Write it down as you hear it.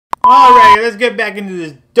Alright, let's get back into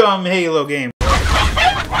this dumb Halo game. So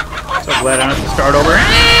glad I don't have to start over.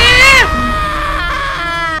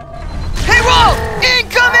 Hey, Roll!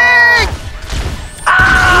 Incoming!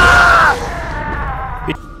 Ah!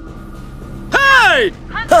 Hey!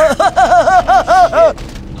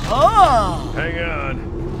 Oh. Hang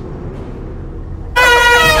on.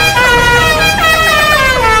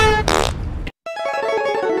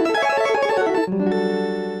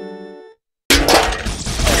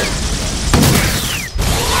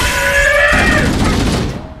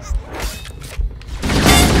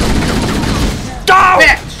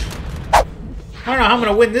 I don't know how I'm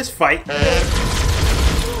gonna win this fight. I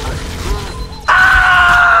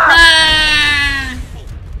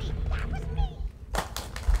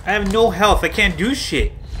have no health. I can't do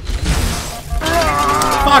shit.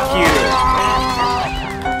 Fuck you.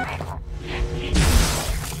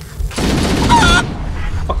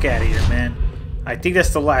 Fuck out of here, man. I think that's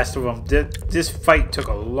the last of them. This fight took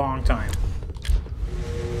a long time.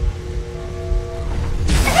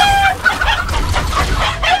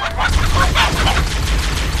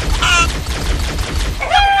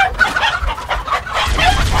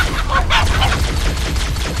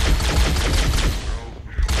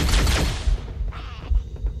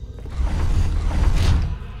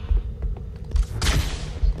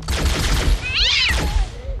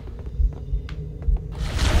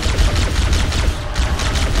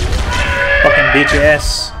 Bitch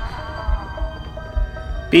ass.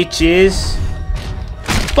 Bitches.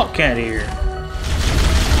 Fuck out of here.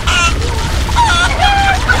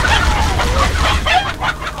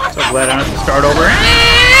 So glad I don't have to start over.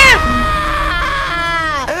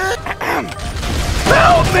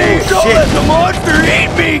 Help me! Oh, Don't shit. let the monster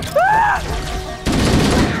eat me!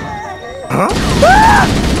 Huh?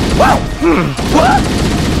 What? What?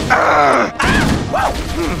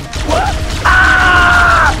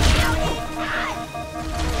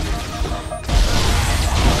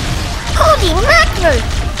 Holy mackerel!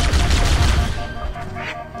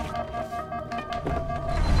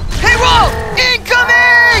 Hey, Roll!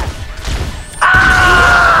 Incoming!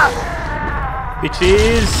 Ah!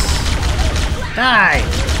 Bitches. Die.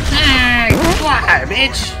 Die. Fly,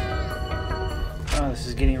 bitch. Oh, this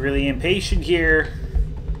is getting really impatient here.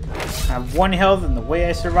 I have 1 health, and the way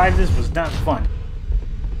I survived this was not fun.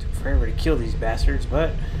 It took forever to kill these bastards,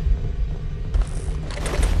 but...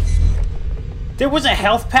 There was a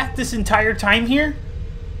health pack this entire time here?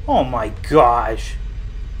 Oh my gosh.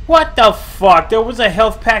 What the fuck? There was a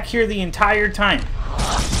health pack here the entire time.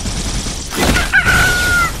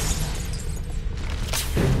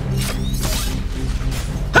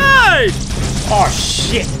 Hey! Oh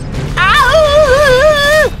shit.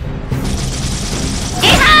 Ow!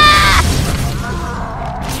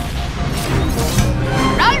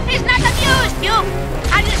 Rolf is not amused, you...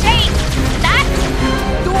 How do you say that?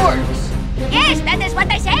 Doors! Yes, that is what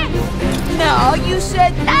I said. No, you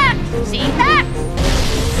said That. See that?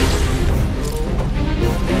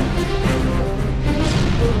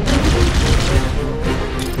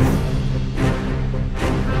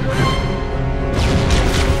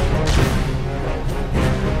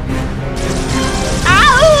 Ow!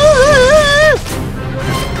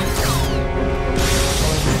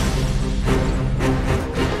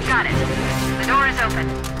 Got it. The door is open.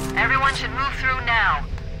 Everyone should move through now.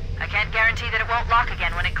 I can't guarantee that it won't lock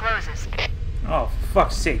again when it closes. Oh, for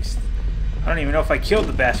fuck's sakes. I don't even know if I killed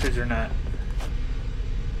the bastards or not.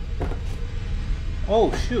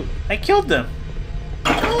 Oh, shoot. I killed them.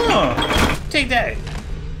 Oh, take that.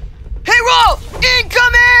 Hey, Roll!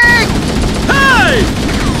 Incoming! Hey!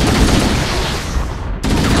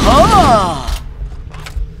 Ah!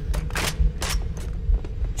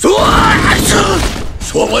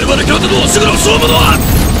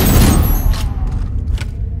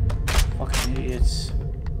 Fucking idiots.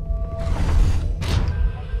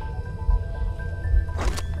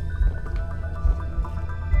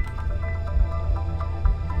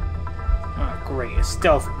 Oh, great. A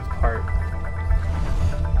stealth part.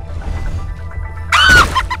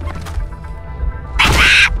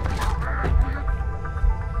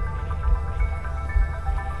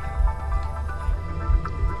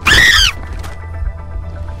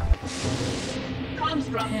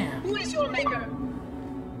 Who is your maker?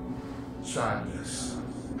 Sadness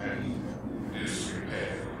and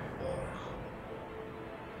disrepair, Oracle.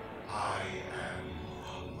 I am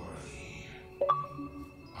unworthy.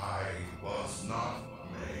 I was not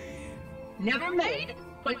made. Never made,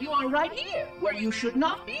 but you are right here, where you should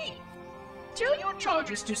not be. Tell your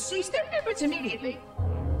charges to cease their efforts immediately.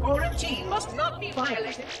 Our routine must not be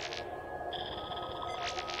violated.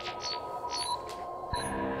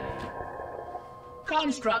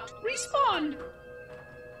 Construct, respond.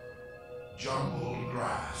 Jumbled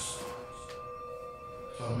grass.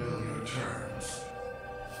 Familiar terms.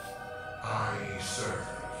 I serve.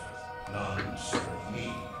 None serve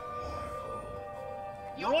me, Oracle.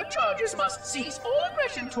 Your charges must cease all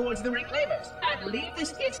aggression towards the Reclaimers and leave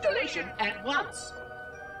this installation at once.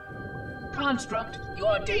 Construct, you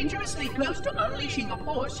are dangerously close to unleashing a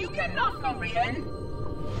force you cannot comprehend.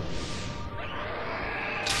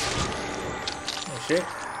 Oh shit.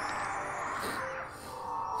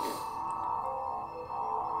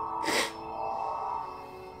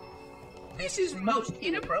 This is most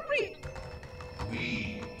inappropriate.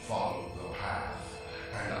 We follow the path,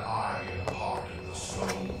 and I am part of the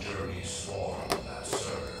stone journey swarm that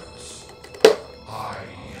serves.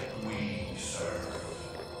 We serve.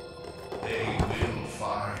 They will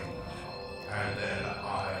find, and then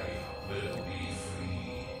I will be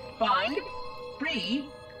free. Find? Free?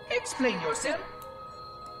 Explain yourself.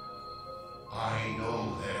 I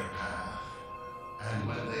know their path, and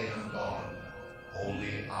when they have gone,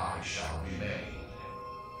 only I shall remain,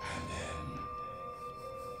 and then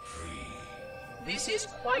free. This is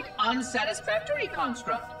quite unsatisfactory,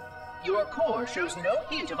 Construct. Your core shows no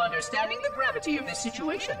hint of understanding the gravity of this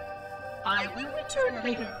situation. I will return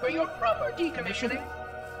later for your proper decommissioning.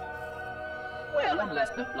 Well, unless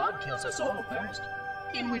the flood kills us all first,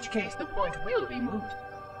 in which case the point will be moot.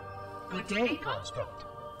 Good day, Construct.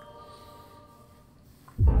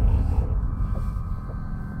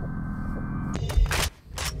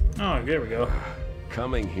 Oh, there we go.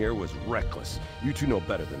 Coming here was reckless. You two know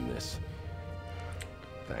better than this.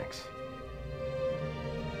 Thanks.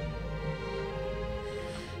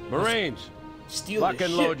 Marines, Steal lock the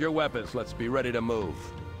and shit. load your weapons. Let's be ready to move.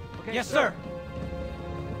 Yes, sir.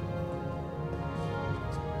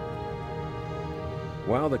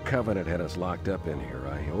 While the Covenant had us locked up in here,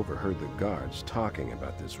 I overheard the guards talking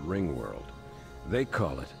about this ring world. They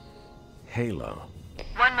call it Halo.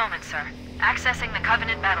 One moment, sir. Accessing the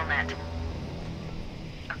Covenant BattleNet.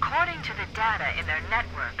 According to the data in their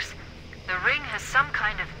networks, the ring has some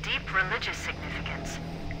kind of deep religious significance.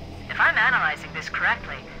 If I'm analyzing this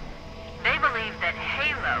correctly, they believe that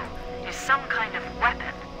Halo is some kind of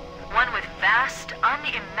weapon, one with vast,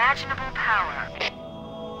 unimaginable power.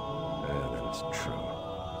 Then it's true.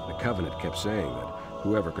 The Covenant kept saying that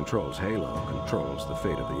whoever controls Halo controls the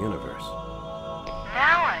fate of the universe.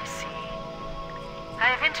 Now I see. I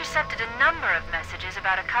have intercepted a number of messages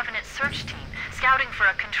about a Covenant search team scouting for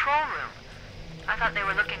a control room. I thought they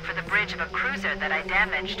were looking for the bridge of a cruiser that I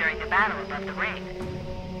damaged during the battle above the ring.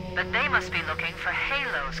 But they must be looking for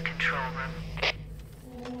Halo's control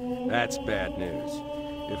room. That's bad news.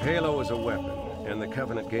 If Halo is a weapon, and the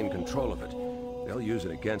Covenant gain control of it, they'll use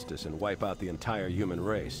it against us and wipe out the entire human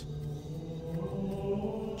race.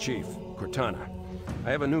 Chief, Cortana, I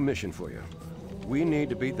have a new mission for you. We need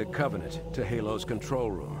to beat the Covenant to Halo's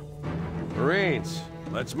control room. Marines,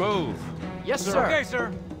 let's move! Yes, sir. Okay,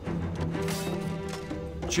 sir.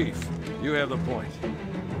 Chief, you have the point.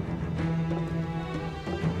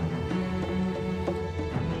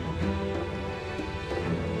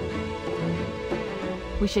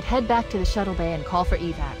 We should head back to the shuttle bay and call for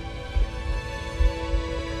evac.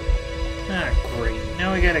 Ah, great.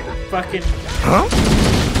 Now we gotta fucking... Huh?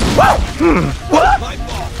 What? My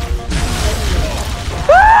fault.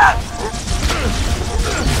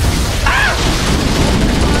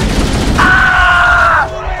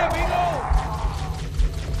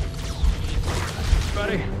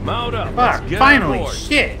 Buddy, mount up. Fuck, Let's get finally! on board.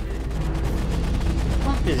 Shit!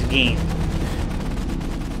 Fuck this game.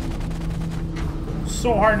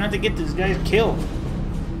 So hard not to get this guy killed.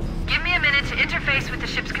 Give me a minute to interface with the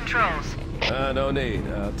ship's controls. No need.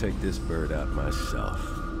 I'll take this bird out myself.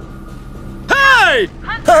 Hey!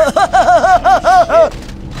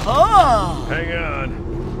 Oh! Hang on.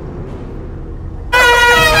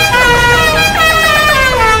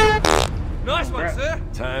 Nice one, sir.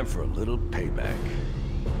 Time for a little payback.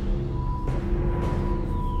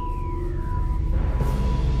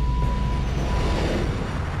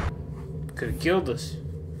 Could have killed us.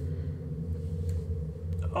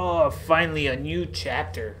 Oh, finally a new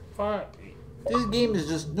chapter. Fuck. This game is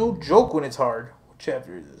just no joke when it's hard. What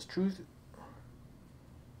chapter is this? Truth?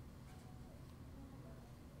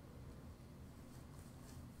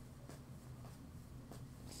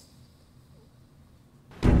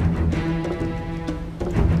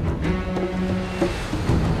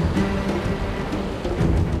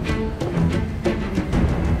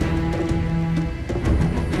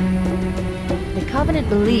 The Covenant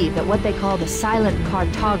believe that what they call the silent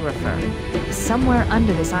cartographer is somewhere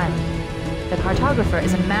under this island. The cartographer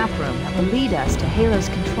is a map room that will lead us to Halo's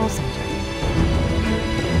control center.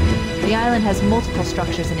 The island has multiple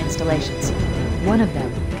structures and installations. One of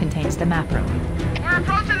them contains the map room. We're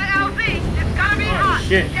approaching the LZ. It's gonna be Oh, hot.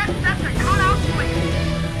 shit. Get set to cut out quick.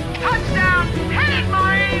 Touchdown! Hit it,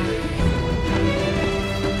 Marines!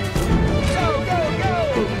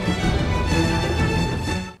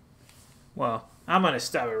 Well, I'm gonna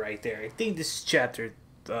stop it right there. I think this is chapter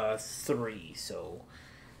 3, so...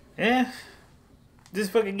 This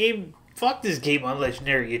fucking game... Fuck this game on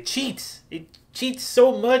Legendary. It cheats. It cheats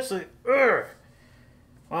so much, like... Ugh.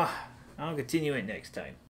 Well, I'll continue it next time.